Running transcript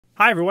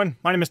Hi everyone,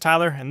 my name is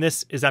Tyler and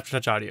this is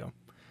Aftertouch Audio.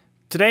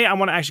 Today I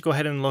want to actually go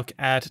ahead and look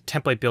at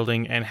template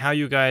building and how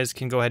you guys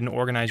can go ahead and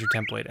organize your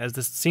template, as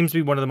this seems to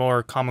be one of the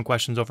more common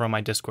questions over on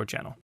my Discord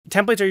channel.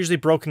 Templates are usually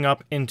broken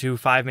up into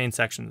 5 main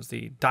sections: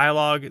 the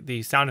dialogue,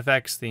 the sound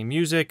effects, the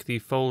music, the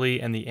Foley,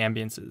 and the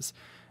ambiances.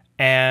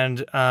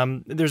 And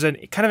there's a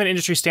kind of an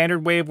industry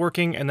standard way of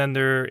working, and then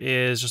there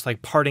is just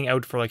like parting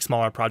out for like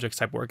smaller projects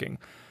type working.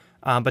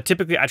 But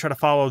typically I try to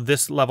follow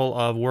this level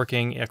of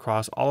working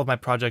across all of my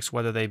projects,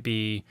 whether they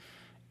be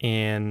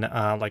in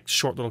like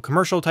short little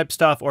commercial type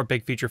stuff or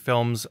big feature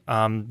films.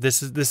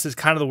 This is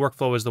kind of the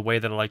workflow, is the way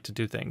that I like to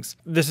do things.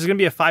 This is going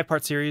to be a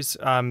 5-part series,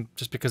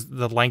 just because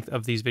the length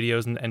of these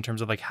videos in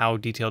terms of like how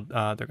detailed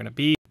they're going to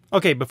be.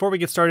 Okay, before we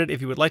get started,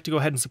 if you would like to go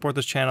ahead and support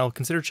this channel,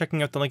 consider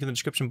checking out the link in the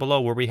description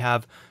below, where we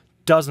have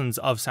dozens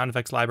of sound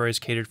effects libraries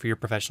catered for your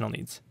professional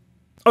needs.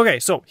 Okay,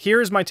 so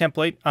here's my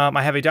template.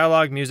 I have a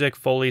dialogue, music,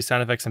 Foley,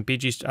 sound effects, and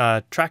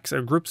BG tracks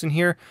or groups in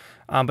here.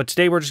 But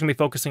today we're just going to be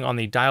focusing on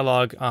the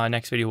dialogue.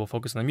 Next video we'll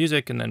focus on the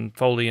music, and then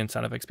Foley and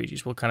sound effects,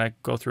 BGs. We'll kind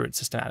of go through it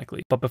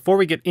systematically. But before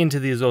we get into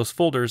those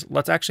folders,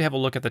 let's actually have a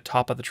look at the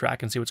top of the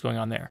track and see what's going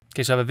on there.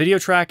 Okay, so I have a video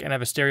track and I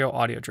have a stereo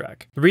audio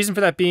track. The reason for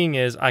that being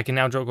is I can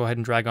now go ahead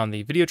and drag on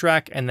the video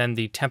track, and then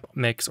the temp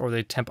mix or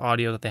the temp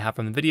audio that they have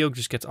from the video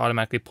just gets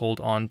automatically pulled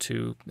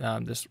onto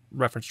this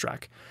reference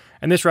track.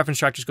 And this reference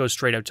track just goes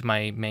straight out to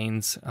my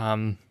mains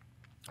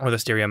or the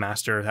stereo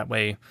master. That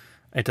way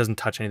it doesn't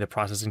touch any of the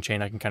processing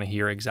chain. I can kind of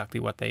hear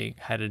exactly what they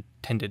had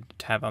intended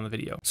to have on the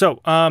video.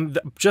 So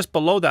just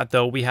below that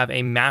though, we have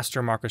a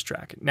master markers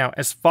track. Now,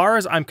 as far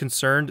as I'm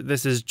concerned,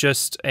 this is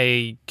just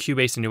a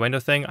Cubase innuendo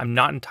thing. I'm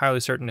not entirely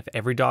certain if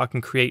every DAW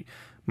can create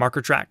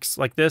marker tracks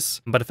like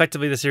this, but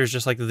effectively this here is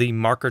just like the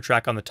marker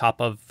track on the top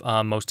of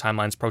most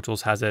timelines. Pro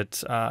Tools has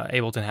it,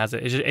 Ableton has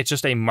it. It's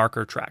just a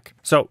marker track.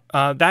 So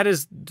that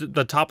is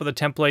the top of the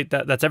template.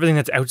 That's everything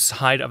that's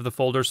outside of the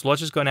folder. So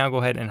let's just go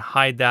ahead and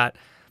hide that.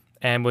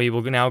 And we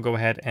will now go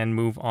ahead and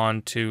move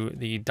on to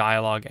the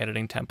dialogue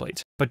editing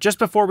template. But just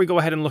before we go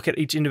ahead and look at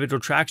each individual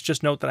tracks,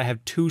 just note that I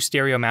have 2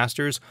 stereo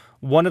masters.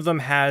 One of them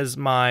has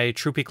my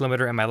true peak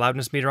limiter and my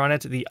loudness meter on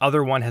it. The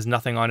other one has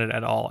nothing on it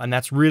at all. And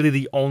that's really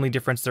the only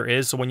difference there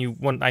is. So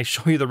when I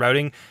show you the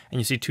routing and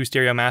you see 2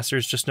 stereo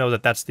masters, just know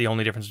that that's the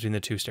only difference between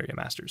the 2 stereo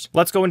masters.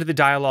 Let's go into the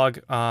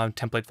dialogue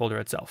template folder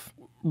itself.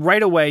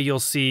 Right away, you'll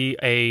see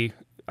a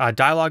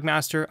dialogue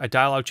master, a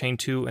dialogue chain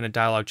 2, and a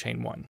dialogue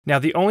chain 1. Now,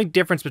 the only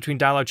difference between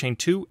dialogue chain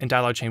 2 and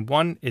dialogue chain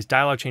 1 is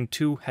dialogue chain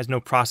 2 has no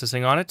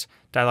processing on it.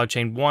 Dialogue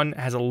chain 1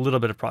 has a little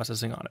bit of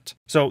processing on it.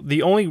 So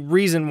the only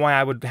reason why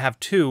I would have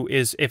 2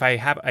 is if I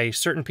have a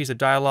certain piece of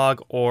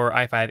dialogue, or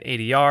if I have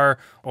ADR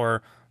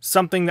or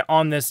something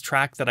on this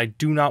track that I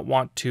do not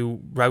want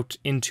to route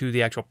into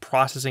the actual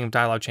processing of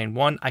dialogue chain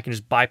 1, I can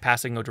just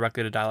bypass it and go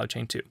directly to dialogue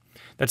chain 2.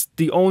 That's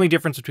the only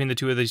difference between the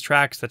 2 of these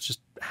tracks. That's just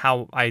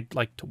how I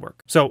like to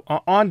work. So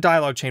on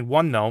dialogue chain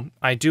 1 though,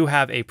 I do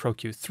have a Pro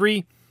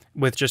Q3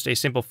 with just a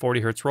simple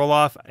 40 Hz roll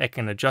off. I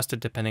can adjust it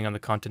depending on the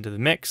content of the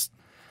mix.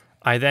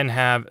 I then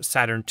have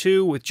Saturn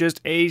 2 with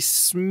just a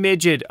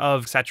smidget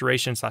of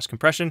saturation /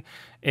 compression.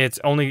 It's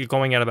only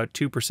going at about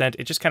 2%.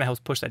 It just kind of helps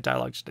push that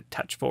dialogue just a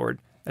touch forward.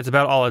 That's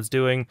about all it's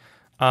doing.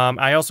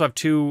 I also have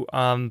 2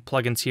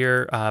 plugins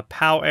here,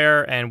 POW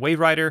Air and Wave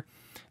Rider.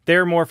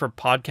 They're more for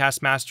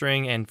podcast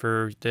mastering and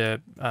for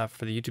the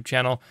YouTube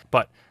channel,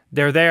 but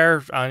they're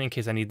there in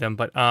case I need them.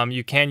 But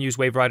you can use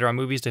Wave Rider on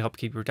movies to help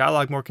keep your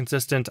dialogue more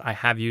consistent. I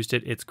have used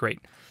it. It's great.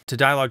 To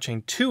dialogue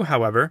chain 2,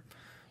 however,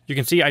 you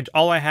can see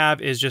all I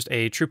have is just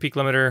a true peak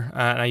limiter,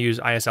 and I use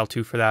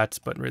ISL2 for that,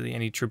 but really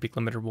any true peak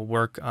limiter will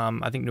work.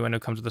 I think Nuendo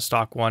comes with a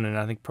stock one, and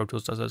I think Pro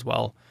Tools does as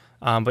well.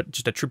 But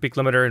just a true peak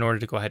limiter in order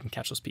to go ahead and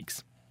catch those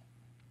peaks.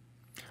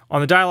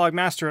 On the dialogue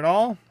master at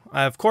all,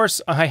 of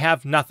course, I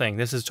have nothing.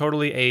 This is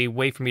totally a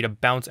way for me to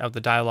bounce out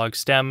the dialogue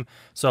stem,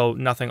 so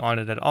nothing on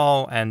it at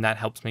all, and that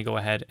helps me go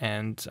ahead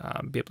and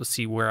be able to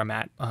see where I'm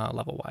at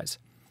level-wise.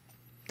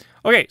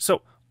 Okay,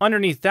 so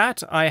underneath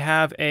that, I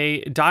have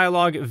a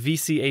dialogue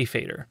VCA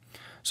fader.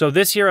 So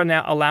this here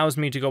now allows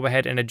me to go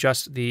ahead and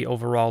adjust the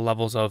overall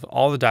levels of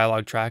all the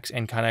dialogue tracks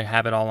and kind of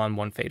have it all on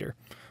one fader.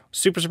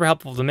 Super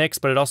helpful for the mix,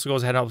 but it also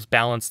goes ahead and helps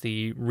balance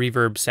the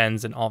reverb,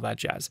 sends, and all that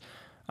jazz.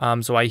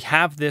 So I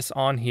have this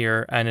on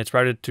here, and it's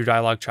routed through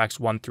dialogue tracks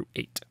 1 through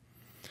 8.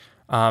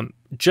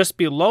 Just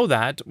below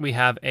that, we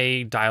have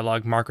a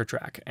dialogue marker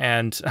track.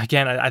 And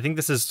again, I think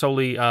this is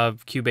solely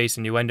Cubase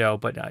and Nuendo,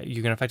 but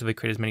you can effectively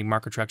create as many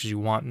marker tracks as you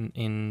want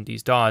in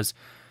these DAWs.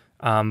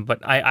 But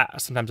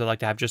sometimes I like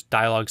to have just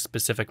dialogue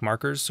specific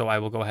markers, so I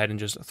will go ahead and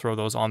just throw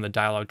those on the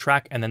dialogue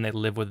track, and then they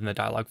live within the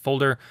dialogue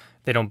folder.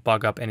 They don't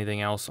bug up anything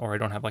else, or I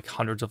don't have like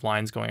hundreds of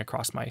lines going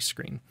across my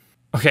screen.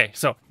 Okay,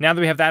 so now that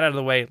we have that out of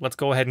the way, let's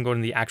go ahead and go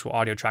into the actual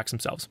audio tracks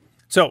themselves.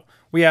 So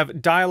we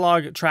have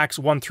dialogue tracks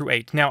 1 through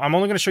 8. Now I'm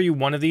only going to show you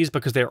one of these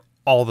because they're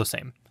all the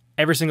same.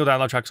 Every single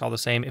dialogue track is all the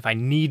same. If I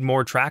need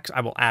more tracks,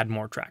 I will add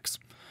more tracks.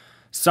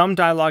 Some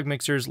dialogue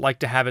mixers like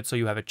to have it so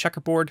you have a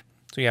checkerboard.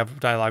 So you have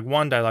dialogue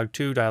 1, dialogue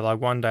 2,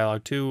 dialogue 1,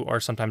 dialogue 2, or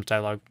sometimes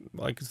dialogue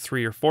like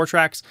 3 or 4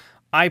 tracks.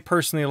 I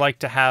personally like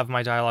to have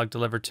my dialogue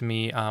delivered to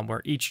me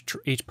where each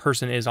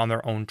person is on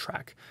their own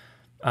track.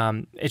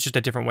 It's just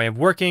a different way of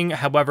working.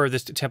 However,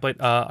 this template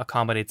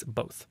accommodates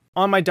both.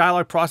 On my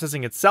dialogue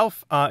processing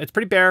itself, it's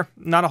pretty bare.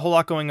 Not a whole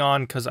lot going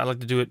on because I like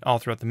to do it all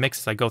throughout the mix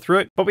as I go through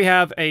it. But we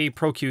have a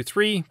Pro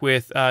Q3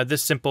 with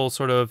this simple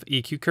sort of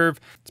EQ curve.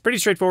 It's pretty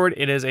straightforward.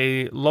 It is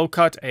a low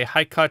cut, a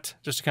high cut,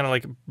 just to kind of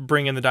like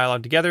bring in the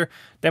dialogue together.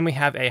 Then we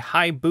have a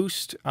high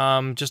boost,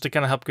 just to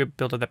kind of help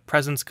build up that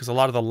presence, because a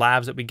lot of the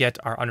labs that we get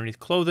are underneath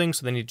clothing,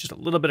 so they need just a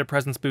little bit of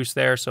presence boost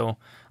there. So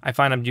I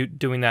find I'm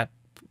doing that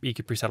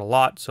EQ preset a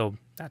lot, so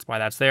that's why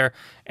that's there.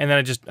 And then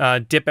I just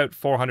dip out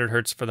 400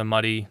 hertz for the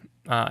muddy,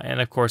 and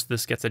of course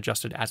this gets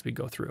adjusted as we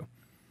go through.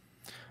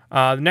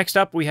 Next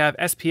up, we have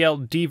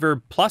SPL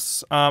Deverb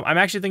Plus. I'm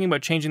actually thinking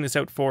about changing this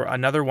out for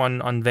another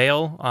one on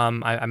Veil.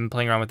 I've been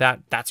playing around with that.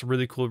 That's a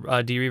really cool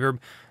de-reverb.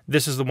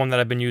 This is the one that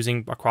I've been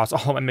using across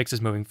all of my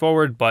mixes moving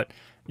forward, but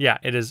yeah,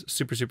 it is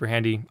super, super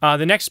handy.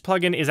 The next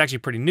plugin is actually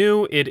pretty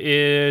new. It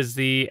is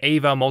the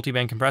Ava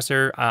multiband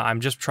compressor.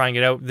 I'm just trying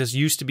it out. This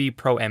used to be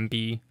Pro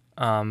MB,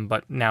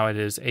 but now it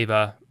is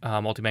Ava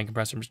multiband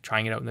compressor. I'm just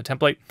trying it out in the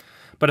template.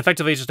 But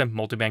effectively, it's just a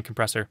multiband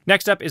compressor.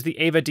 Next up is the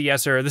Ava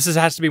de-esser. This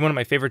has to be one of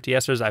my favorite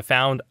de-essers I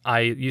found. I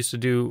used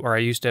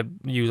to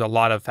use a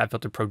lot of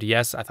FabFilter Pro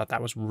DS. I thought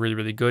that was really,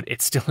 really good. It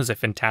still is a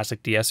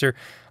fantastic de-esser.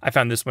 I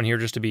found this one here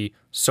just to be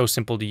so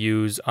simple to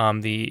use.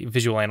 The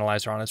visual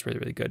analyzer on it's really,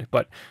 really good.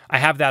 But I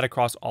have that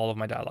across all of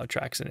my dialogue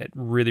tracks, and it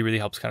really, really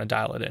helps kind of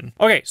dial it in.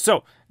 Okay,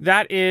 so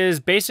that is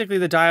basically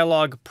the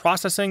dialogue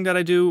processing that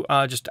I do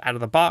just out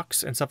of the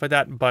box and stuff like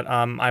that. But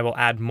I will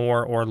add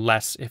more or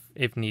less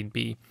if need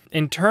be.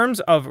 In terms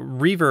of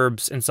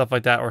reverbs and stuff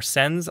like that, or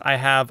sends, I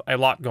have a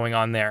lot going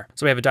on there.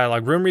 So we have a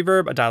dialogue room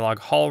reverb, a dialogue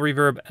hall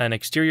reverb, an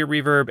exterior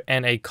reverb,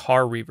 and a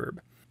car reverb.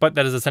 But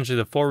that is essentially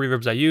the 4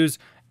 reverbs I use.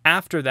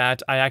 After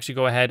that, I actually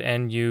go ahead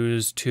and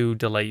use 2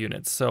 delay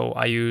units. So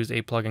I use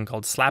a plugin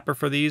called Slapper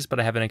for these, but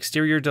I have an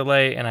exterior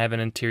delay and I have an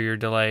interior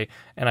delay,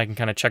 and I can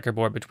kind of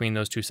checkerboard between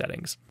those 2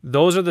 settings.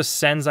 Those are the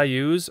sends I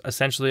use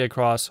essentially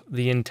across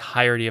the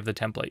entirety of the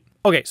template.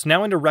 Okay, so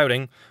now into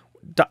routing.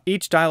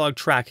 Each dialogue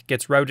track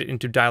gets routed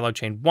into dialogue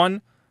chain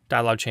 1.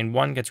 Dialogue chain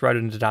 1 gets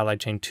routed into dialogue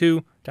chain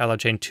 2. Dialogue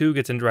chain 2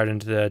 gets routed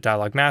into the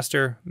dialogue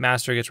master.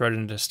 Master gets routed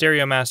into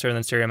stereo master, and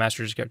then stereo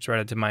master just gets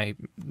routed to my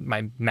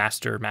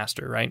master,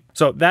 right?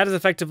 So that is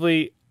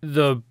effectively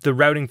the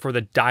routing for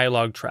the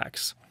dialogue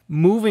tracks.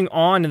 Moving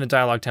on in the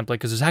dialogue template,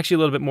 because there's actually a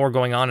little bit more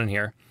going on in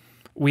here,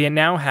 we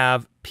now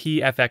have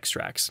PFX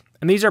tracks.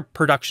 And these are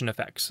production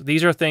effects.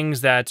 These are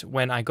things that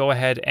when I go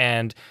ahead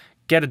and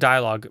get a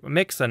dialogue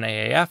mix, an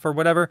AAF or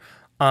whatever,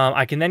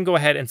 I can then go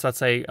ahead and, so let's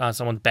say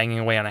someone's banging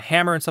away on a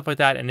hammer and stuff like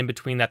that, and in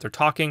between that they're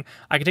talking,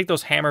 I can take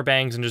those hammer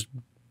bangs and just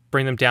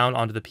bring them down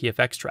onto the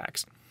PFX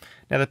tracks.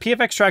 Now the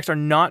PFX tracks are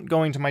not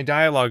going to my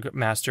dialogue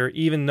master,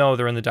 even though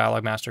they're in the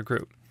dialogue master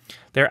group.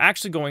 They're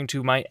actually going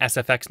to my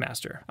SFX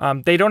master.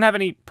 They don't have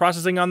any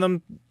processing on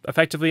them.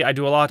 Effectively, I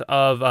do a lot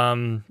of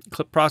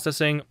clip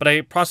processing, but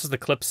I process the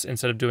clips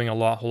instead of doing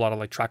a whole lot of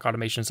like track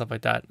automation and stuff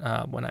like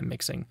that when I'm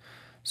mixing.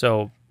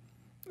 So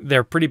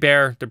they're pretty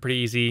bare, they're pretty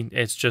easy.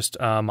 It's just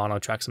mono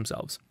tracks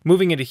themselves.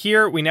 Moving into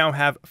here, we now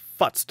have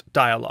Futzed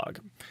dialogue.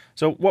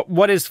 So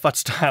what is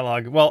Futzed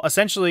dialogue? Well,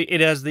 essentially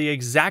it has the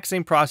exact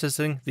same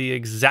processing, the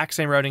exact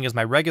same routing as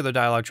my regular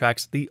dialogue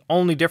tracks. The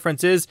only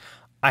difference is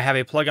I have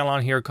a plugin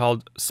on here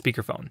called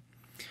Speakerphone.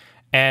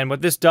 And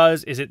what this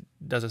does is it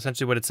does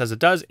essentially what it says it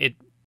does. It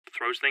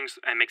throws things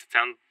and makes it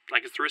sound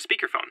like it's through a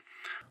speakerphone.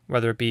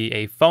 Whether it be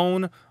a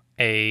phone,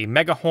 a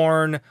mega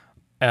horn,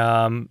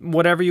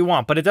 whatever you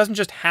want. But it doesn't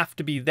just have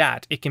to be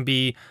that. It can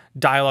be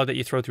dialogue that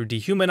you throw through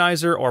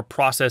Dehumanizer or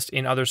processed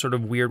in other sort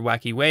of weird,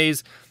 wacky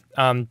ways.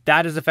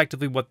 That is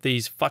effectively what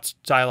these Futzed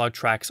dialogue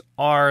tracks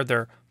are.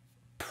 They're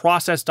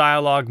processed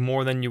dialogue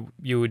more than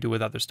you would do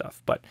with other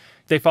stuff. But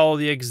they follow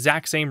the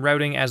exact same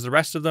routing as the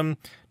rest of them.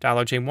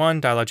 Dialogue chain 1,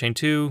 dialogue chain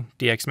 2,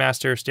 DX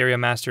master, stereo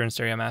master, and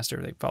stereo master.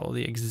 They follow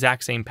the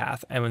exact same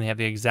path, and when they have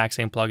the exact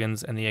same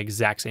plugins and the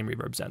exact same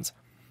reverb sends.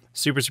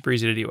 Super, super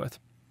easy to deal with.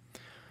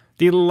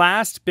 The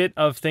last bit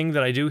of thing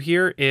that I do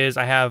here is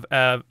I have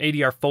a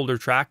ADR folder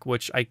track,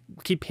 which I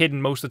keep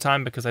hidden most of the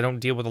time because I don't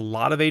deal with a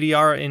lot of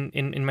ADR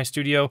in my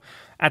studio.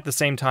 At the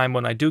same time,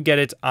 when I do get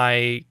it,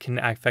 I can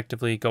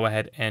effectively go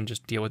ahead and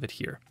just deal with it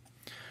here.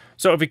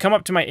 So if we come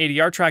up to my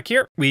ADR track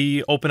here,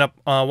 we open up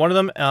one of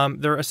them.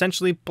 They're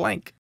essentially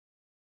blank.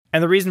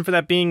 And the reason for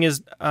that being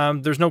is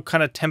there's no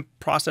kind of temp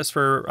process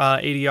for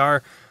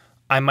ADR.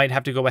 I might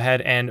have to go ahead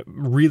and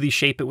really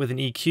shape it with an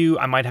EQ.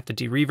 I might have to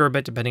de-reverb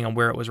it depending on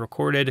where it was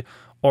recorded,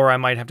 or I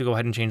might have to go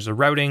ahead and change the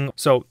routing.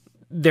 So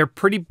they're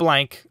pretty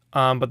blank,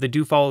 but they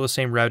do follow the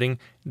same routing.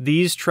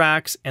 These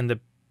tracks and the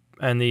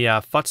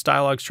Futzed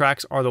dialogues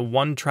tracks are the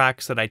one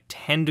tracks that I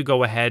tend to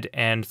go ahead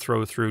and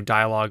throw through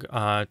dialogue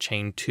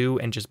chain 2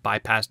 and just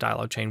bypass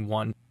dialogue chain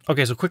 1.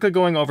 Okay, so quickly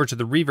going over to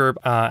the reverb,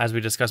 as we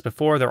discussed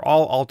before, they're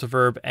all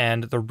altiverb,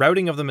 and the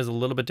routing of them is a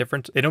little bit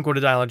different. They don't go to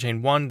dialogue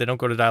chain 1, they don't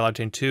go to dialogue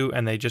chain 2,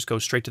 and they just go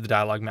straight to the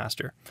dialogue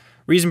master.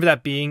 Reason for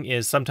that being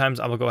is sometimes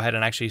I will go ahead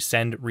and actually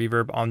send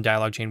reverb on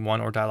dialogue chain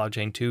 1 or dialogue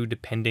chain 2,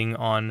 depending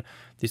on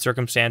the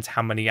circumstance,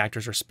 how many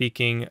actors are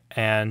speaking.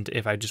 And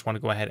if I just want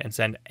to go ahead and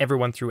send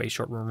everyone through a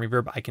short room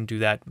reverb, I can do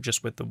that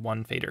just with the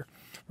one fader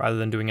rather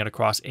than doing it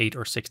across 8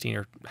 or 16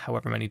 or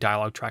however many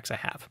dialogue tracks I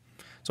have.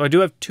 So I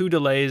do have 2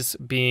 delays,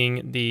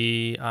 being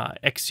the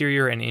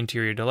exterior and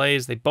interior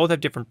delays. They both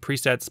have different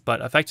presets, but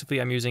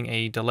effectively I'm using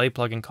a delay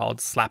plugin called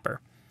Slapper.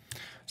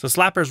 So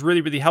Slapper is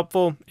really, really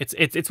helpful.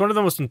 It's one of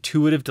the most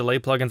intuitive delay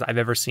plugins I've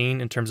ever seen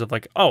in terms of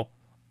like, oh,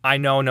 I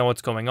know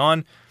what's going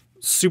on.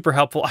 Super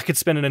helpful. I could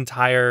spend an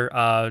entire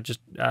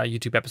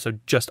YouTube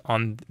episode just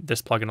on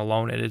this plugin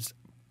alone. It is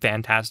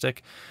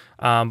fantastic.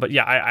 But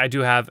yeah, I do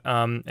have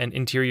an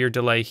interior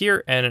delay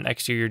here and an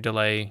exterior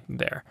delay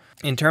there.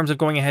 In terms of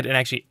going ahead and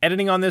actually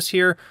editing on this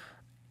here,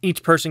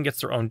 each person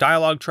gets their own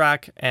dialogue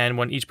track, and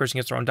when each person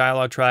gets their own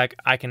dialogue track,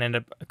 I can end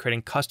up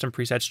creating custom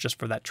presets just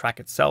for that track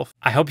itself.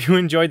 I hope you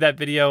enjoyed that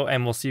video,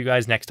 and we'll see you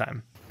guys next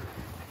time.